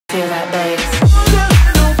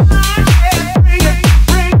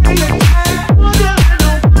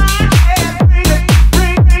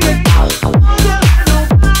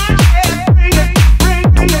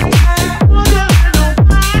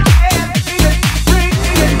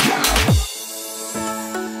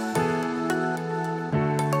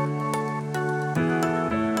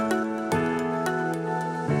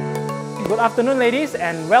afternoon, ladies,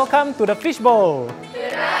 and welcome to the Fishbowl.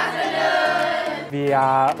 Good afternoon. We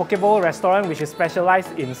are a Pokebowl restaurant which is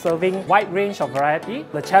specialized in serving wide range of variety.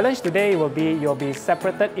 The challenge today will be you'll be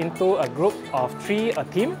separated into a group of 3, a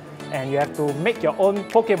team, and you have to make your own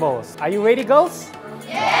Pokebowls. Are you ready, girls?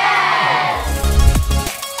 Yes!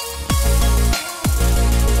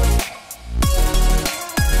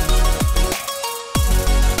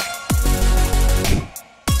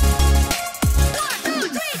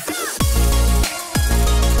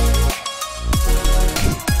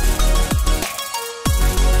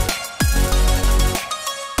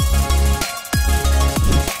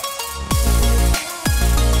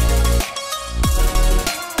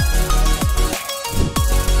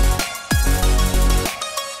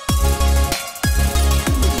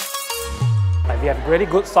 We have really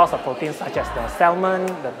good source of proteins such as the salmon,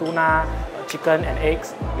 the tuna, chicken and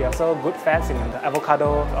eggs. We have also good fats in the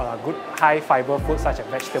avocado, good high fiber foods such as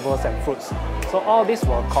vegetables and fruits. So all this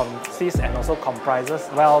will consist and also comprises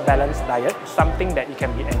well-balanced diet, something that you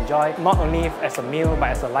can be enjoyed not only as a meal but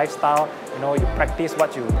as a lifestyle. You know, you practice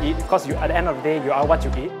what you eat because at the end of the day, you are what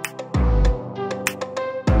you eat.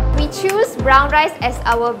 We choose brown rice as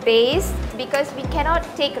our base because we cannot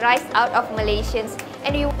take rice out of Malaysians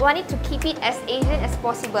and we wanted to keep it as Asian as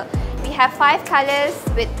possible. We have 5 colors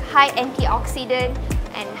with high antioxidant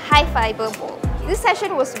and high fiber bowl. This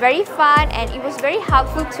session was very fun and it was very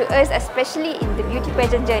helpful to us, especially in the beauty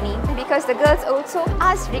pageant journey, because the girls also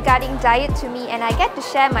asked regarding diet to me and I get to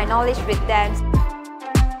share my knowledge with them.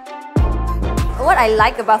 What I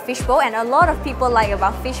like about Fishbowl, and a lot of people like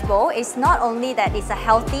about Fishbowl, is not only that it's a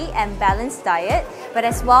healthy and balanced diet, but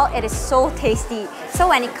as well it is so tasty. So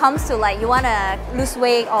when it comes to like you want to lose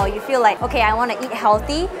weight or you feel like, okay, I want to eat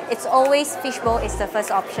healthy, it's always Fishbowl is the first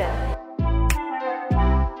option.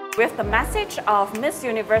 With the message of Miss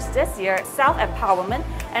Universe this year, self-empowerment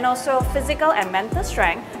and also physical and mental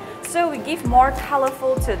strength, so we give more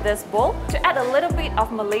colorful to this bowl. To add a little bit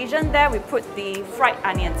of Malaysian there, we put the fried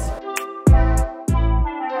onions.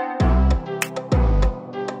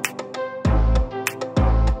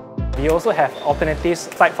 We also have alternatives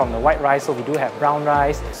aside from the white rice, so we do have brown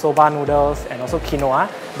rice, soba noodles and also quinoa.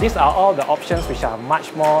 These are all the options which are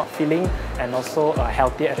much more filling and also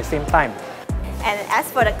healthy at the same time. And as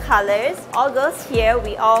for the colors, all girls here,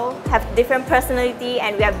 we all have different personality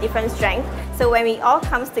and we have different strength. So when we all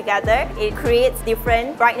comes together, it creates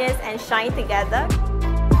different brightness and shine together.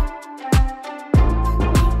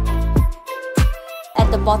 At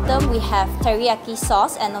the bottom we have teriyaki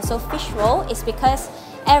sauce and also fish roll. It's because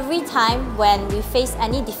every time when we face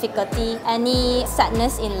any difficulty, any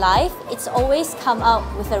sadness in life, it's always come out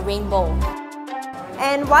with a rainbow.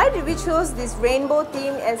 And why did we choose this rainbow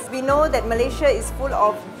theme? As we know that Malaysia is full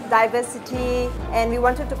of diversity and we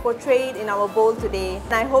wanted to portray it in our bowl today.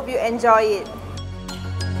 And I hope you enjoy it.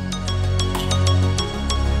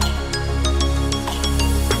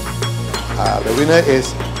 The winner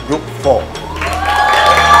is Group 4.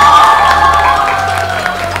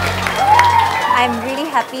 I'm really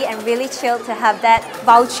happy and really chilled to have that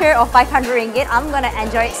voucher of 500 ringgit. I'm gonna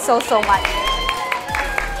enjoy it so much.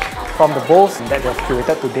 From the bowls that they've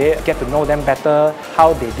curated today, get to know them better,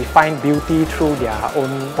 how they define beauty through their own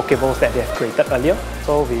Pokebowls that they have created earlier.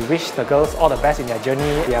 So we wish the girls all the best in their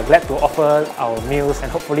journey. We are glad to offer our meals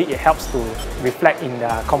and hopefully it helps to reflect in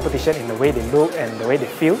their competition in the way they look and the way they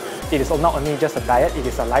feel. It is not only just a diet, it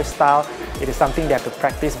is a lifestyle. It is something they have to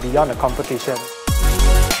practice beyond the competition.